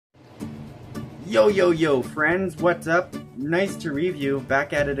Yo friends, what's up? Nice to review.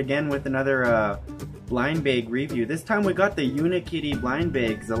 Back at it again with another blind bag review. This time we got the Unikitty Blind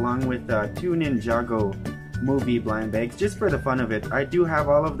bags along with 2 Ninjago Movie Blind bags, just for the fun of it. I do have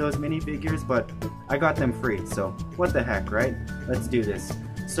all of those minifigures, but I got them free, so what the heck, right? Let's do this.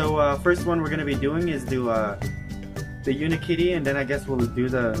 So first one we're going to be doing is the Unikitty, and then I guess we'll do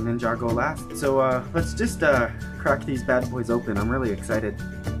the Ninjago last. So let's just crack these bad boys open. I'm really excited.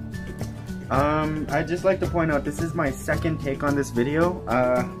 I'd just like to point out this is my second take on this video.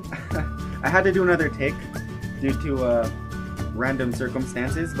 I had to do another take due to random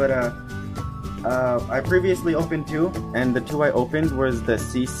circumstances, but I previously opened 2, and the 2 I opened was the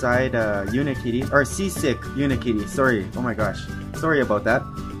Seaside Unikitty, or Seasick Unikitty, sorry, oh my gosh, sorry about that.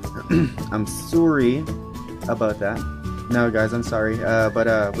 I'm sorry about that. No guys, I'm sorry,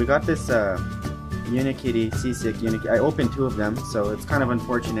 but we got this Unikitty, Seasick Unikitty. I opened 2 of them, so it's kind of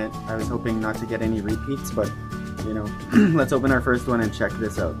unfortunate. I was hoping not to get any repeats, but you know, let's open our first one and check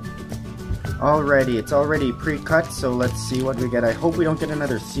this out. Alrighty, it's already pre-cut, so let's see what we get. I hope we don't get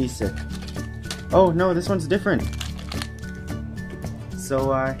another Seasick. Oh no, this one's different.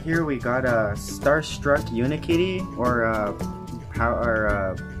 So here we got a Starstruck Unikitty, or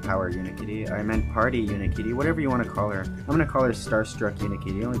Power Unikitty. I meant Party Unikitty, whatever you want to call her. I'm gonna call her Starstruck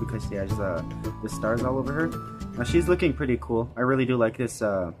Unikitty only because she has the stars all over her. Now she's looking pretty cool. I really do like this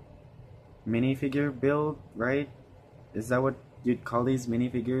minifigure build, right? Is that what you'd call these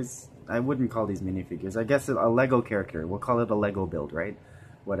minifigures? I wouldn't call these minifigures. I guess a Lego character. We'll call it a Lego build, right?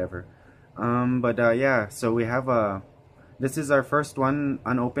 Whatever. Yeah, so we have this is our first one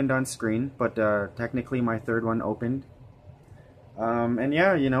unopened on screen, but technically my third one opened. And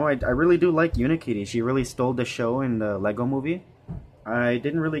yeah, you know, I really do like Unikitty. She really stole the show in the Lego movie. I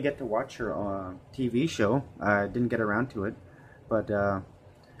didn't really get to watch her TV show. I didn't get around to it, but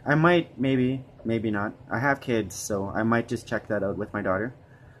I might, maybe not. I have kids, so I might just check that out with my daughter.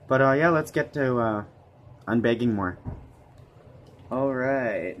 But yeah, let's get to unbagging more.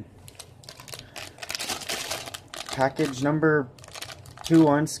 Alright. Package number 2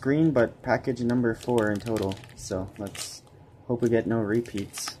 on screen, but package number 4 in total. So let's hope we get no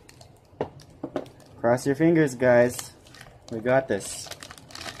repeats. Cross your fingers, guys. We got this.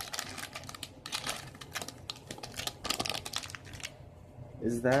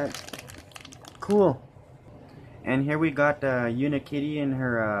 Is that cool? And here we got Unikitty in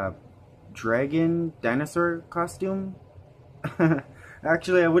her dragon dinosaur costume.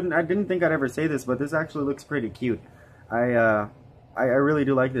 Actually, I didn't think I'd ever say this, but this actually looks pretty cute. I really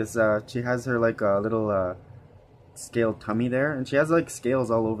do like this. She has her like little scaled tummy there, and she has like scales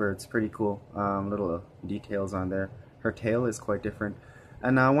all over. It's pretty cool. Little details on there. Her tail is quite different.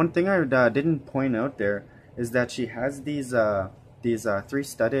 And one thing I didn't point out there is that she has these new 3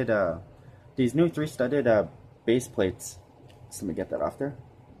 studded base plates. So let me get that off there.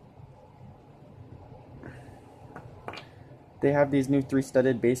 They have these new 3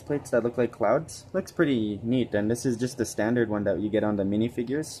 studded base plates that look like clouds. Looks pretty neat, and this is just the standard one that you get on the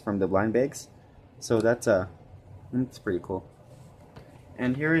minifigures from the blind bags. So that's it's pretty cool.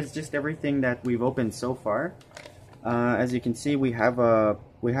 And here is just everything that we've opened so far. As you can see, we have 2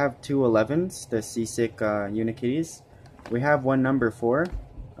 11s, the Seasick Unikitties. We have one number 4,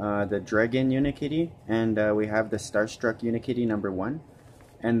 the Dragon Unikitty, and we have the Starstruck Unikitty number 1.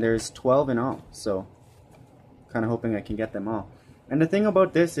 And there's 12 in all, so kind of hoping I can get them all. And the thing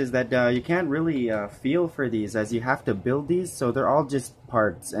about this is that you can't really feel for these, as you have to build these, so they're all just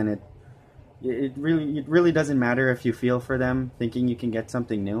parts, and it really doesn't matter if you feel for them thinking you can get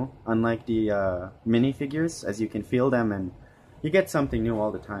something new, unlike the minifigures, as you can feel them and you get something new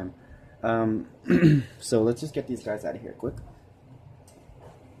all the time. So let's just get these guys out of here quick.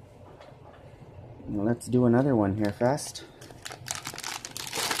 Now let's do another one here fast.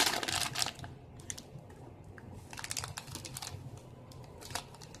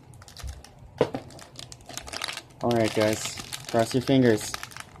 Alright guys, cross your fingers.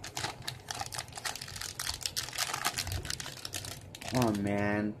 Oh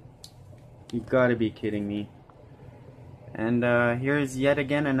man, you gotta be kidding me. And here's yet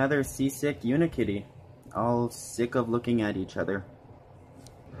again another Seasick Unikitty, all sick of looking at each other.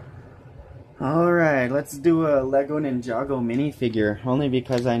 Alright, let's do a Lego Ninjago minifigure, only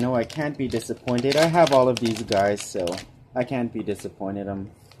because I know I can't be disappointed. I have all of these guys, so I can't be disappointed.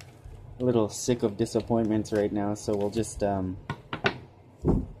 I'm a little sick of disappointments right now, so we'll just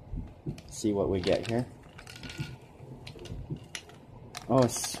see what we get here. Oh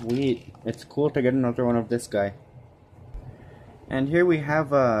sweet, it's cool to get another one of this guy. And here we have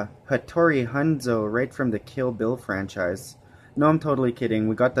Hattori Hanzo right from the Kill Bill franchise. No, I'm totally kidding.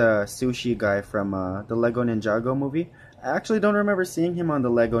 We got the sushi guy from the Lego Ninjago movie. I actually don't remember seeing him on the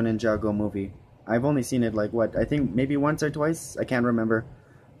Lego Ninjago movie. I've only seen it like, what, I think maybe once or twice? I can't remember.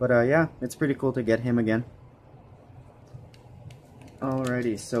 But yeah, it's pretty cool to get him again.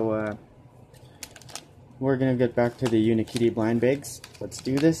 Alrighty, so we're gonna get back to the Unikitty Blind bags. Let's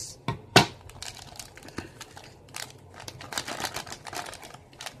do this.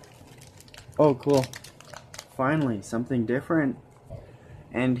 Oh, cool. Finally, something different.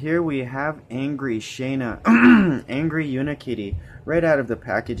 And here we have Angry Shayna, Angry Unikitty, right out of the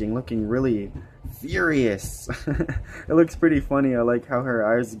packaging, looking really furious. It looks pretty funny. I like how her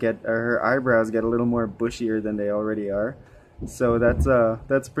eyebrows get a little more bushier than they already are. So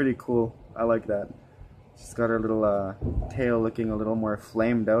that's pretty cool. I like that. She's got her little tail looking a little more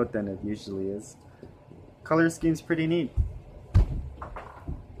flamed out than it usually is. Color scheme's pretty neat.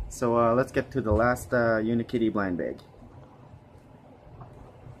 So let's get to the last Unikitty Blind bag.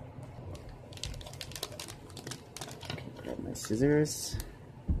 Grab my scissors.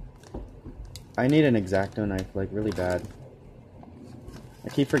 I need an X-Acto knife, like really bad. I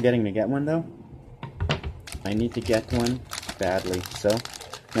keep forgetting to get one though. I need to get one badly. So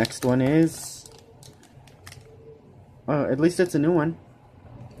next one is, oh, at least it's a new one.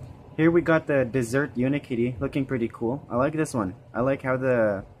 Here we got the dessert Unikitty, looking pretty cool. I like this one. I like how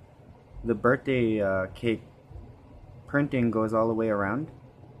the birthday cake printing goes all the way around,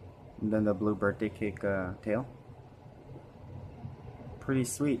 and then the blue birthday cake tail. Pretty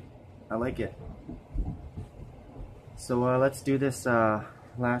sweet. I like it. So let's do this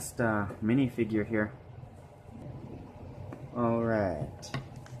last minifigure here. All right.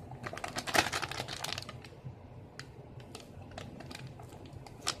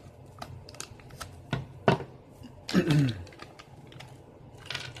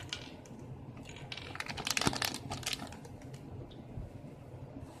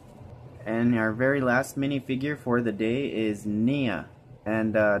 And our very last minifigure for the day is Nia,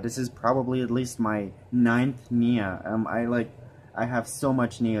 and this is probably at least my 9th Nia. I have so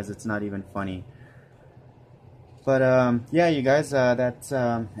much Nias, it's not even funny. But yeah, you guys, that's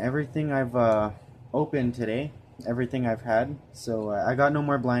everything I've opened today, everything I've had. So I got no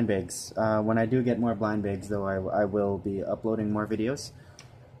more blind bags. When I do get more blind bags, though, I will be uploading more videos.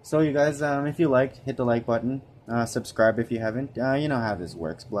 So you guys, if you liked, hit the like button. Subscribe if you haven't. You know how this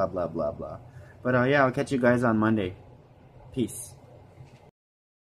works. Blah, blah, blah, blah. But yeah, I'll catch you guys on Monday. Peace.